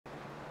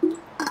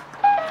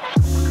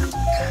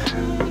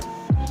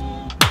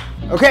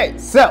Okay,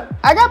 so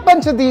I got a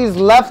bunch of these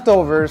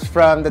leftovers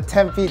from the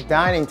 10 feet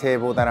dining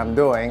table that I'm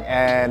doing,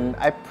 and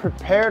I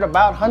prepared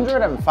about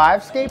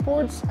 105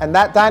 skateboards, and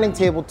that dining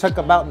table took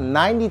about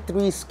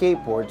 93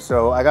 skateboards,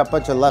 so I got a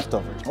bunch of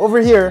leftovers.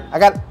 Over here, I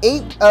got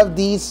 8 of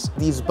these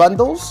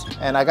bundles,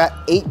 and I got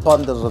 8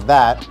 bundles of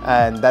that,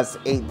 and that's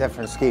 8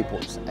 different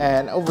skateboards.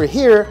 And over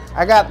here,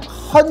 I got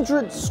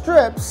 100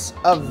 strips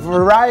of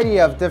variety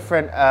of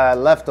different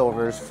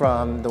leftovers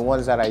from the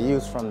ones that I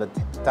used from the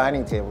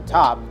dining table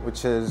top,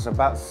 which is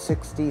about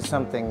 60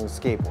 something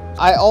skateboards.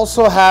 I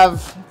also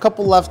have a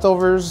couple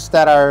leftovers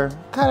that are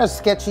kind of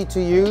sketchy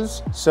to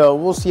use, so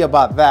we'll see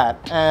about that.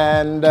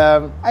 And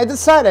I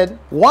decided,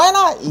 why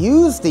not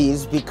use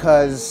these,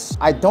 because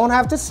I don't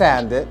have to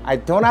sand it, I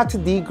don't have to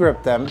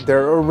degrip them,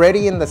 they're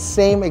already in the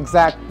same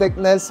exact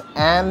thickness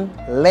and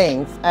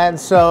length, and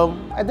so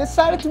I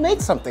decided to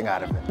make something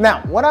out of it.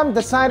 Now, what I'm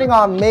deciding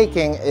on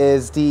making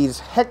is these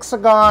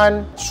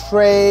hexagon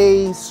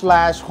tray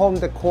slash home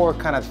decor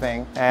kind of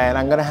thing, and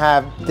I'm gonna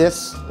have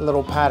this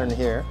little pattern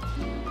here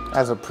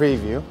as a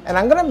preview, and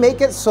I'm gonna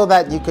make it so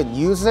that you could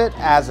use it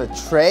as a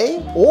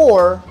tray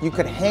or you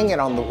could hang it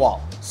on the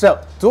wall. So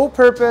dual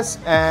purpose,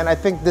 and I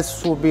think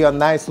this will be a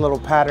nice little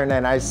pattern,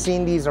 and I've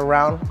seen these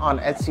around on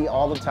Etsy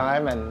all the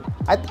time, and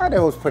I thought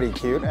it was pretty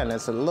cute, and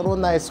it's a little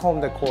nice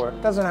home decor.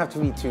 It doesn't have to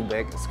be too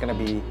big. It's gonna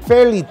be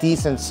fairly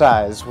decent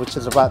size, which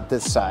is about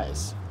this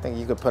size. I think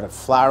you could put a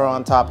flower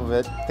on top of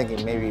it.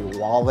 Thinking maybe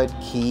wallet,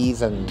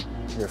 keys, and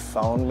your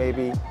phone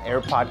maybe,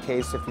 AirPod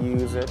case if you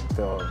use it,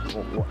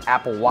 the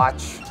Apple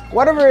Watch,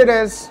 whatever it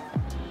is,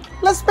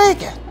 let's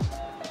make it.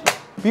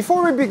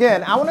 Before we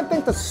begin, I want to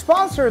thank the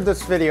sponsor of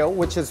this video,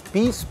 which is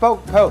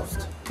Bespoke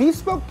Post.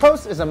 Bespoke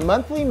Post is a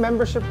monthly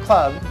membership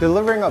club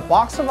delivering a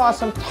box of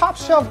awesome top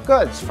shelf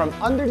goods from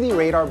under the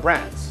radar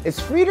brands. It's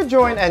free to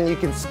join, and you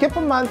can skip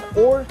a month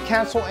or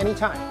cancel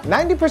anytime.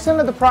 90%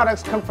 of the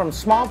products come from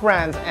small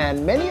brands,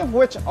 and many of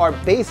which are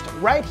based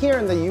right here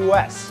in the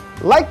US.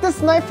 Like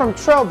this knife from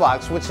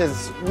Trailbox, which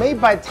is made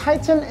by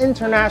Titan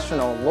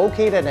International,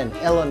 located in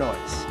Illinois.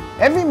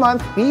 Every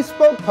month,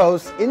 Bespoke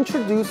Post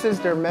introduces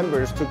their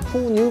members to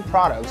cool new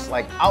products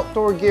like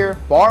outdoor gear,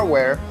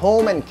 barware,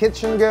 home and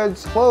kitchen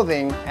goods,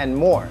 clothing, and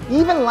more.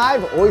 Even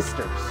live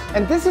oysters.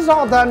 And this is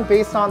all done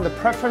based on the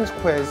preference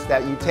quiz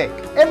that you take.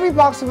 Every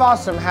box of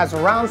awesome has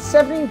around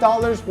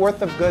 $70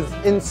 worth of goods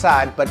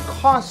inside, but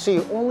costs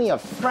you only a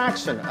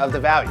fraction of the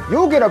value.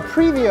 You'll get a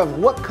preview of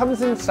what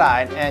comes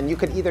inside, and you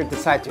could either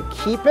decide to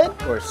keep it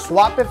or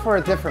swap it for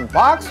a different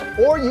box,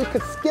 or you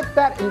could skip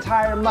that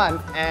entire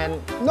month and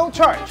no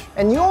charge.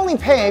 And you only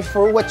pay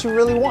for what you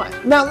really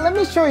want. Now let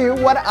me show you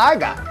what I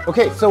got.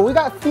 Okay, so we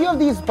got 3 of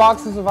these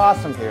boxes of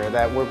awesome here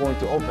that we're going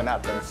to open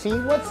up and see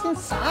what's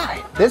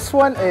inside. This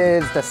one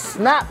is the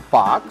Snap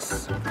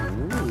Box. Ooh.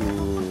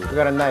 We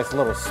got a nice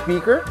little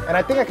speaker, and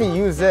I think I can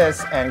use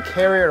this and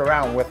carry it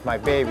around with my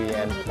baby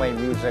and play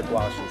music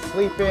while she's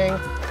sleeping.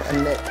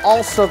 And it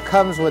also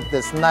comes with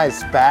this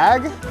nice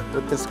bag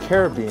with this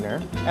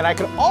carabiner, and I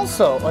could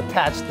also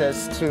attach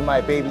this to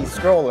my baby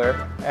stroller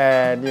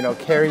and, you know,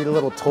 carry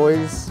little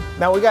toys.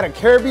 Now we got a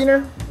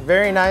carabiner,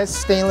 very nice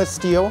stainless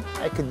steel.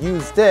 I could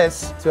use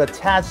this to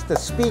attach the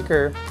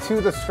speaker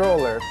to the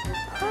stroller.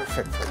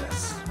 Perfect for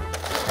this.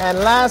 And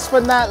last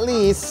but not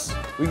least,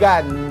 we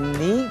got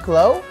Knee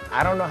Glow.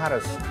 I don't know how to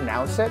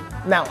pronounce it.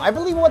 Now, I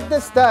believe what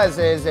this does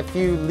is if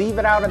you leave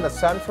it out in the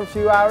sun for a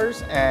few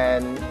hours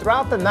and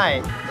throughout the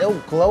night, it'll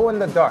glow in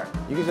the dark.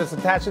 You can just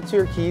attach it to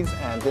your keys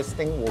and this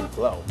thing will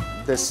glow.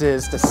 This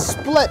is the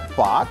Split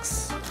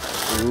Box.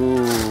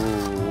 Ooh,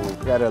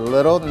 got a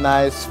little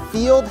nice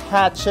field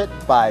hatchet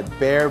by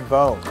Bare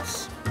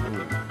Bones.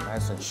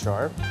 Nice and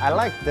sharp. I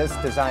like this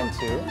design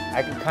too.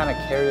 I can kind of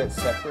carry it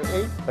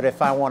separately, but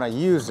if I want to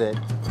use it,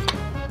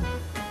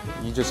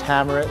 you just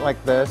hammer it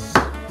like this,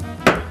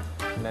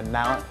 and then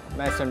now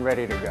nice and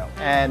ready to go.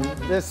 And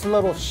this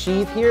little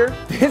sheath here,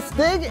 this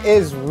thing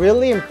is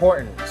really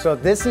important. So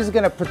this is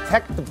gonna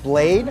protect the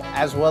blade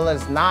as well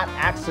as not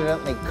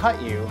accidentally cut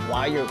you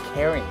while you're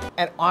carrying it.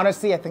 And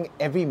honestly, I think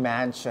every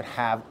man should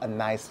have a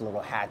nice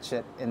little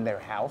hatchet in their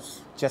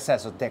house, just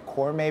as a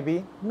decor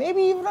maybe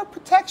even a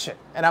protection.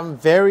 And I'm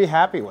very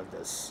happy with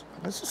this.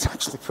 This is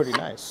actually pretty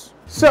nice.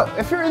 So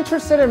if you're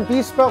interested in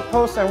Bespoke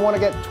Post and want to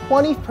get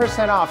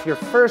 20% off your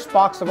first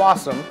box of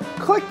awesome,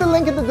 click the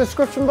link in the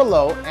description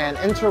below and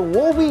enter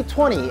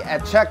Woby20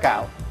 at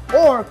checkout,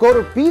 or go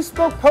to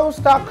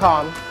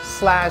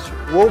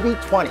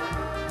bespokepost.com/Woby20.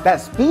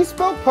 That's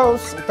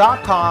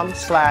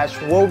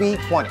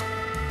bespokepost.com/Woby20.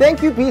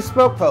 Thank you,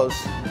 Bespoke Post,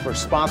 for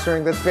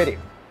sponsoring this video.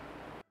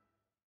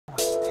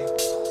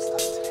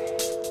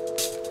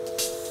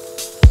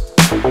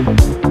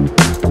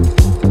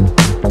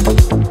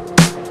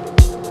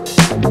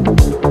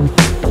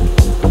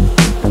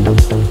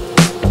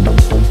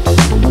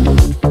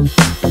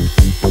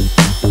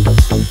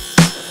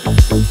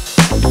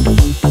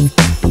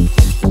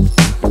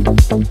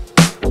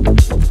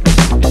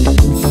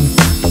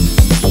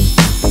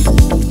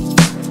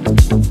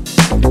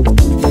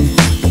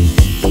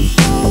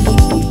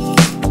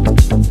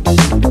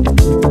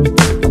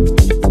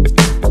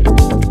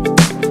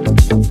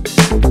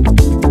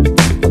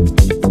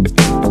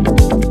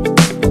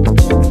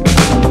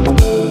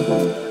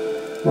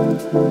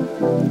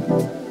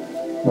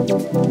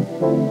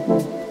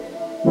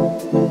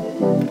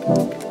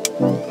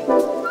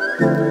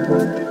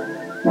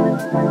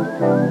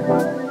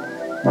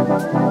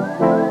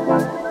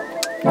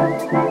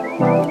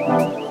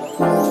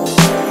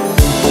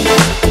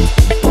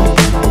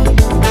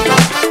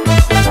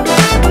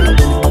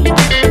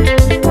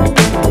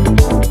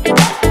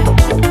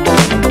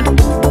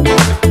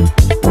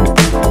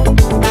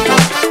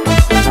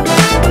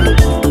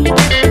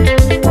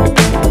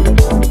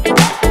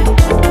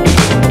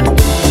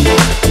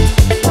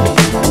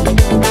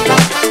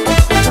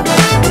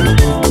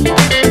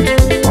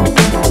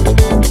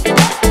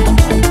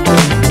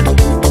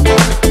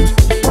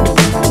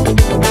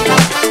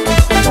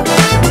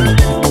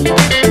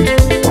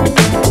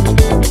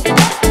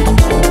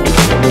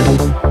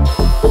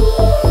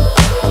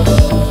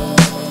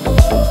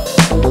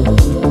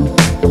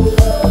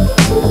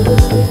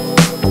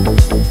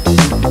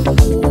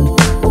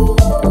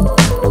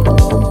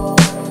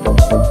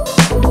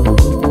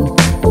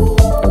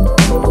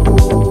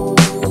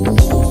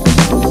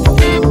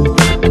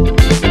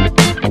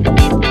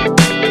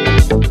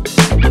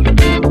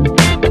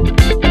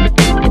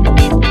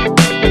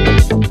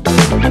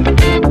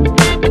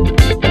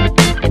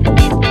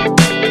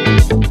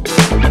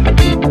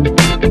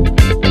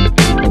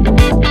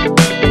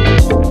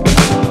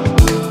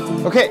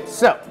 Okay,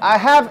 so I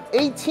have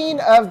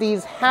 18 of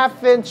these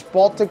 1/2-inch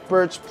Baltic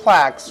birch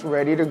plaques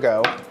ready to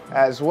go,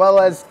 as well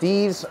as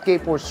these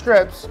skateboard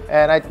strips,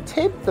 and I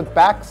taped the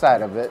back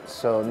side of it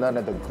so none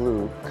of the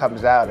glue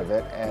comes out of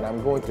it, and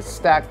I'm going to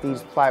stack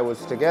these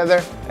plywoods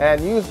together and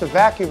use the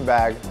vacuum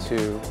bag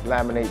to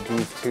laminate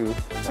these two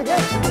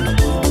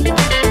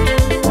together.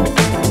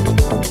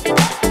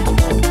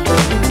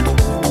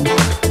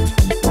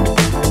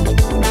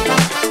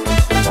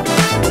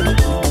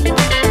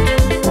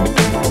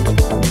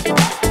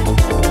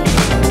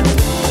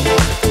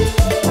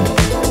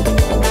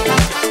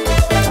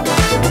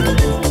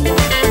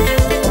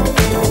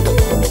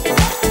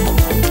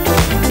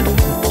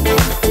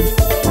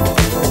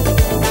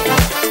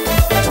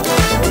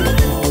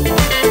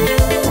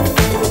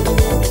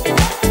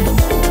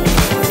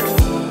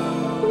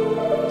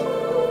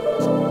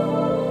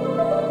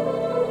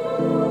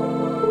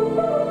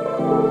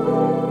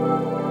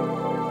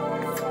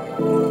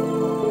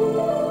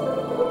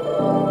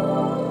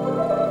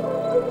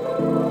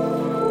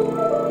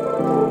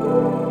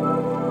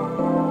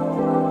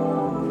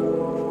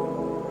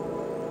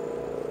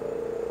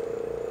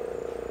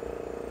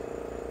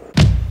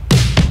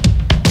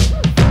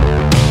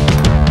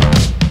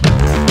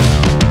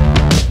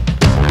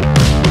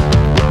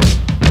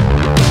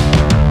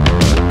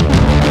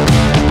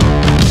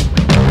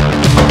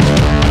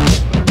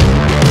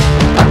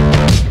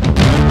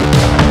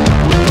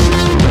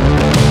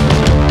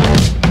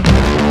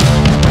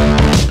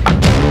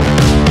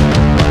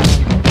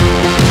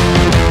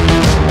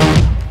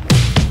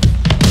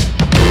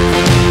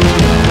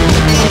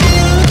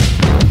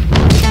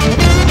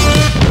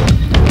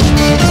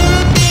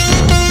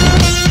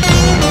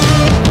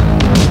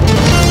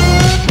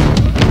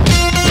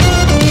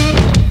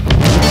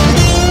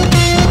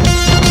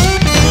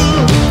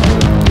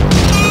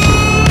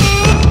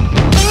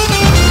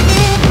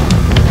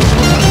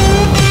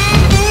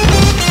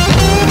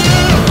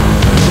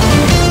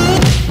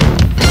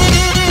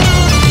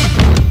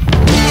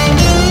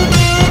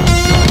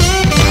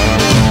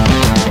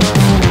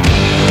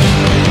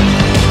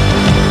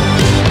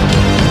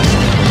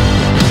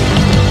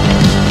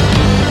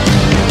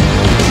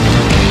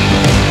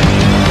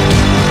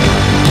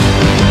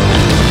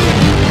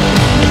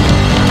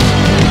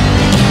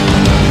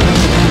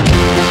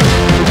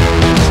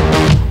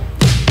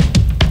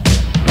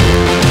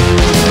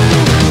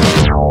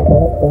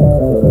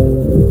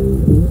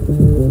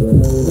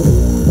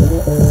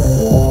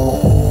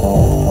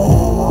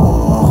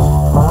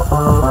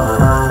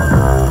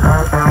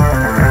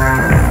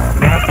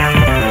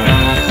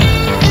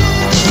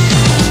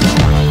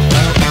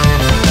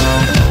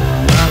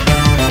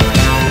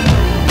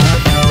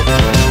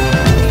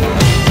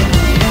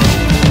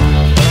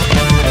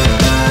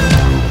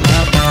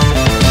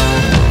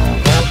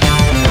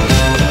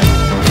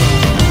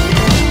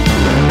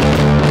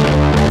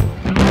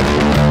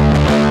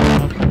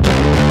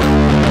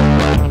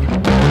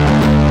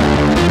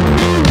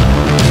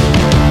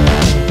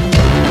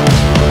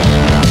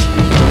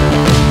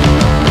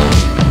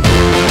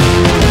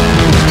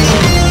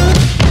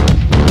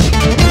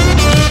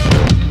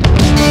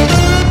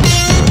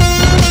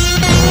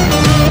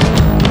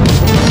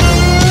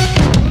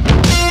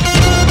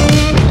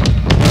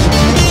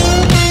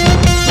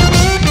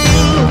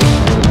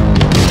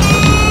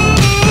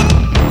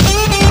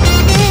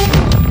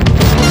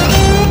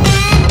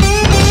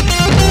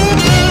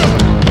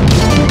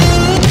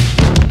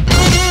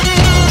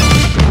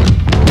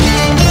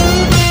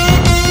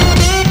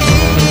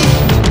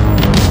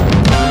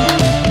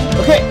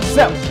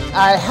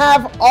 I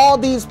have all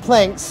these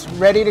planks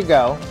ready to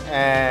go,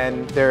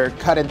 and they're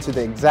cut into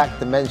the exact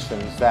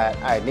dimensions that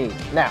I need.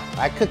 Now,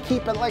 I could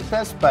keep it like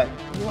this, but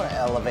you want to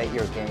elevate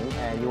your game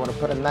and you want to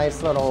put a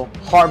nice little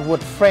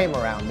hardwood frame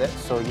around it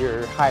so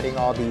you're hiding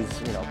all these,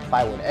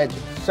 plywood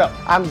edges. So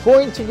I'm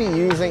going to be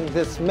using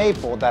this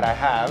maple that I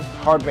have,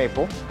 hard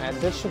maple, and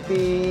this should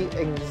be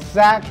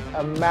exact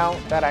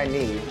amount that I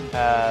need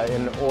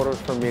in order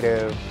for me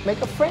to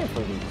make a frame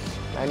for these.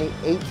 I need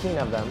 18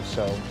 of them,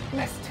 so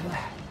let's do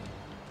that.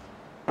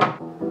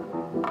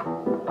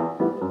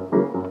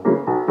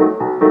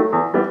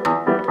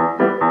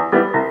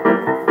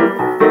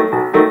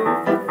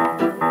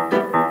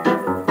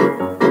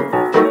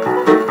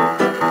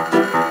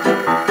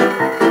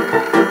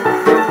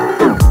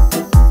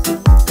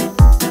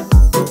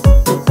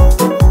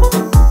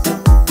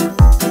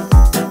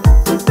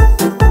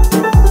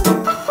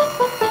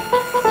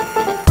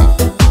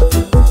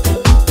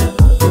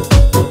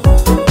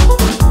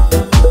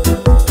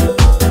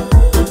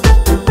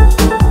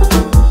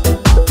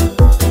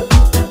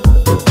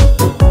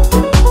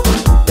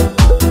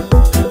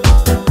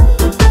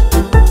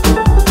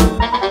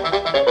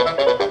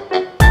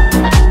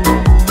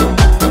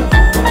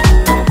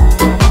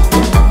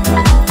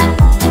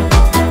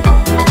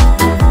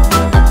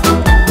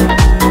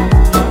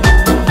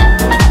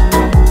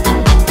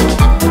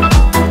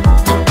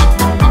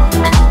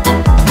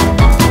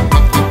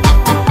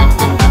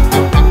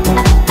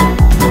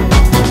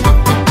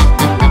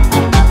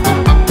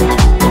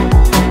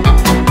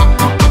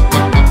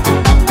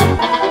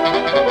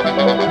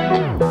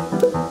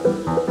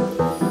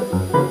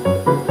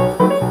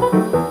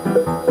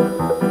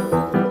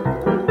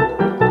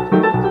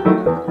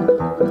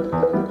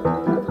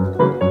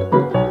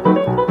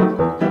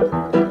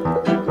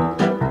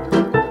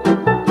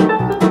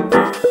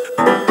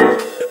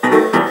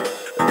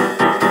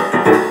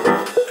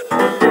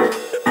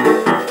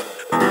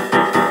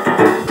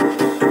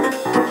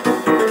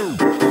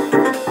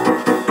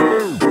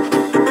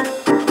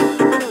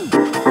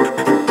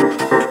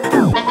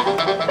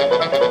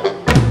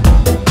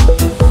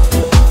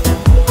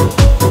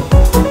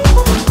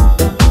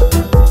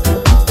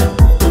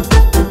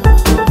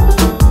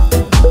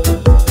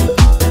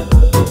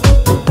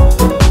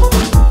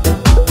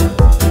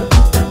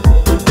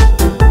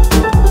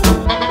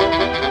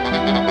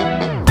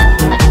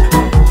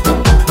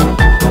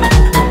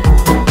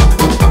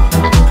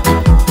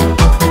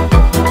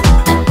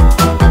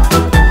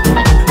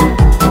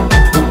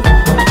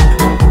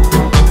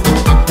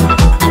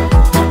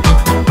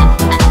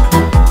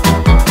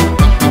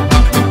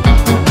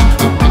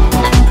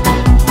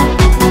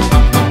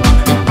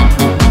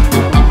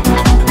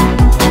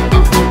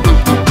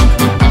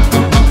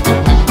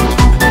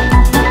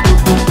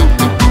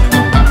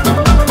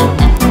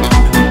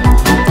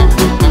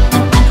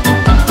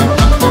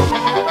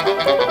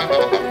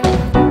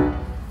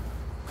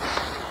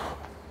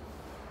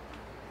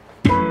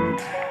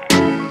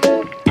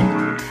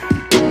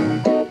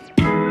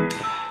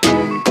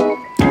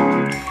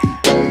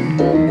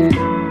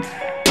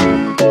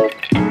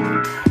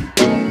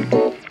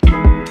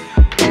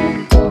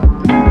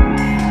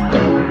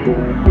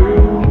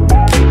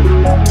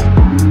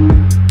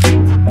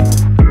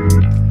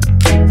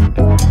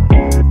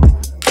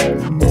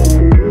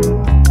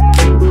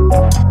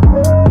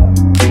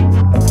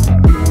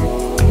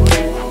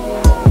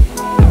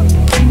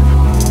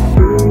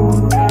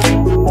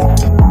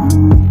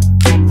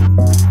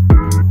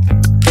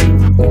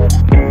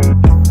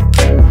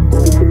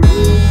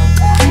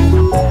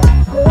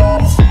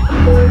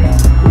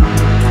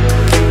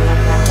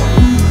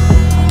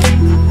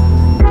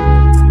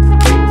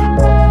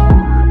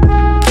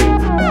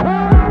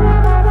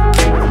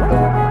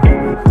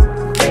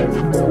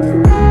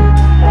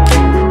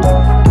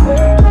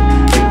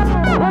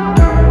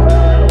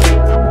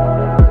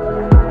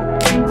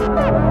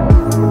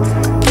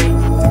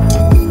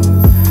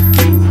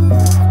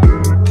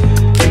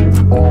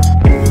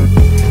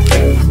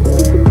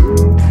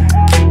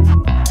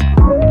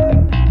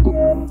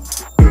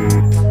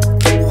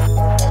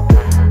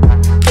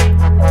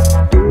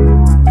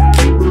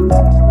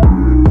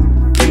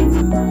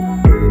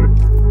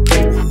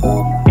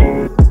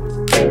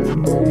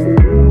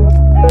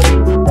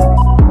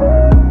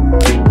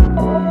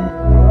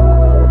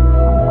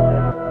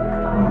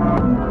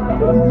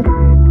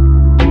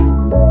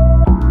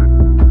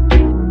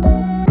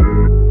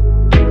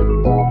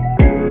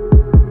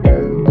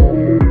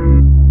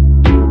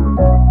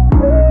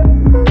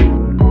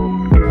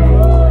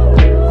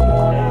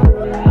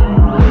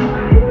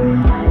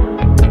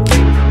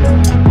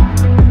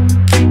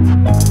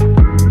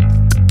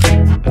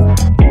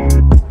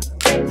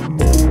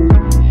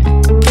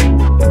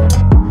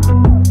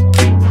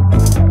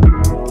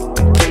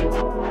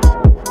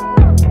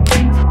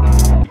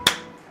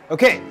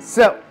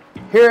 So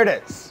here it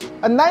is.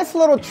 A nice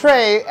little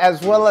tray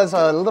as well as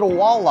a little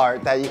wall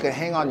art that you can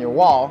hang on your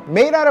wall,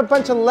 made out of a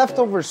bunch of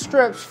leftover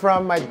strips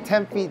from my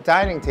 10 feet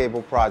dining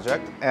table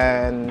project,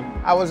 and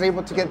I was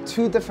able to get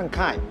two different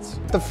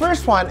kinds. The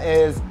first one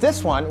is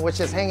this one,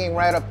 which is hanging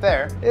right up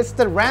there. It's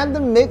the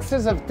random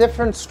mixes of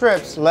different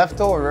strips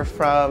left over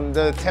from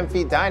the 10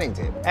 feet dining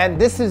table.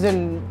 And this is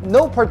in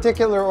no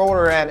particular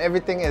order and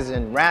everything is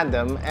in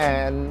random,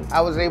 and I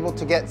was able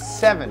to get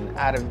 7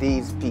 out of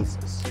these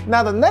pieces.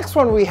 Now the next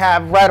one we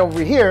have right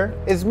over here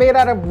is made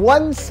out of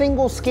one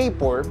single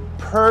skateboard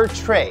per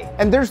tray.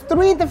 And there's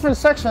 3 different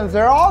sections.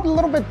 They're all a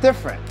little bit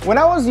different. When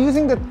I was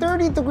using the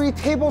 30-degree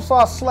table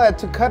saw sled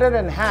to cut it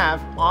in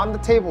half on the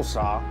table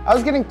saw, I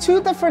was getting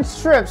 2 different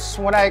strips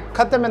when I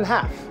cut them in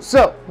half.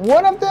 So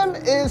one of them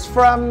is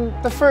from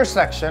the first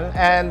section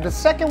and the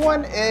second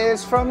one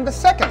is from the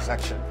second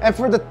section. And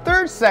for the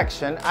third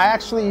section, I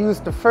actually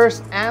used the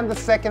first and the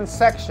second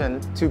section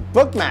to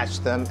book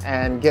match them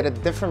and get a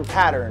different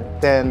pattern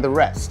than the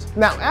rest.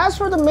 Now, as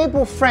for the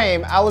maple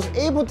frame, I was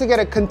able to get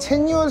a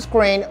continuous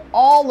grain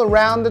all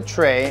around the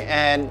tray,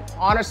 and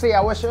honestly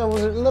I wish it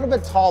was a little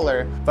bit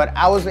taller, but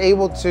I was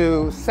able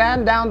to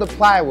sand down the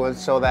plywood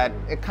so that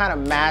it kind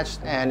of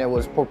matched and it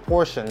was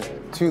proportioned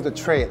to the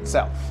tray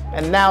itself.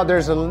 And now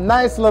there's a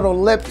nice little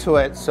lip to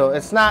it, so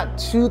it's not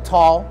too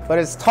tall, but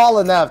it's tall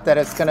enough that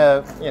it's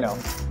gonna, you know,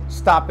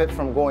 stop it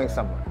from going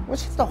somewhere,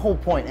 which is the whole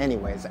point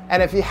anyways.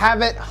 And if you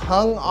have it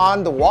hung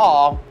on the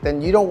wall,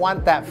 then you don't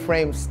want that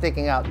frame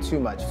sticking out too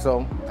much.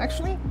 So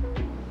actually,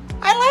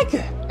 I like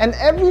it. And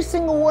every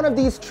single one of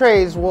these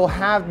trays will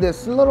have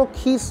this little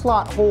key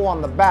slot hole on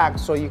the back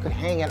so you could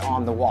hang it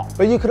on the wall.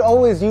 But you could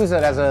always use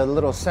it as a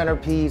little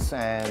centerpiece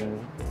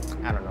and,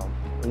 I don't know,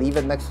 leave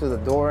it next to the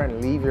door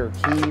and leave your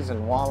keys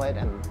and wallet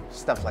and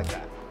stuff like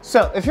that.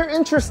 So if you're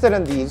interested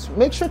in these,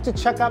 make sure to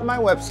check out my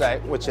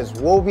website, which is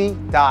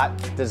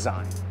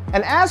woby.design.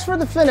 And as for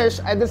the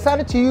finish, I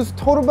decided to use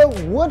Total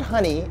Wood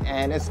Honey,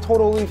 and it's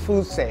totally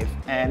food safe.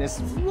 And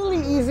it's really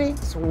easy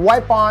to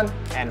wipe on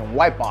and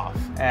wipe off.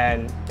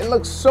 And it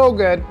looks so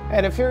good.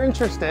 And if you're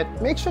interested,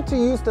 make sure to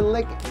use the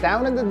link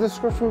down in the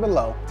description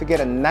below to get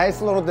a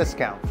nice little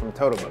discount from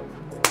Total.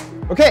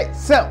 Okay,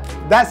 so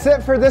that's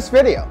it for this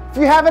video. If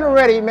you haven't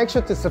already, make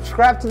sure to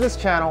subscribe to this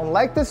channel,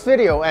 like this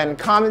video, and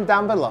comment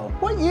down below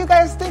what you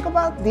guys think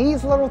about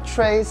these little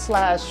trays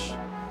slash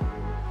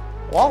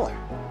wall art.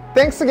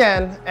 Thanks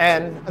again,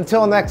 and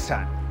until next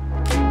time.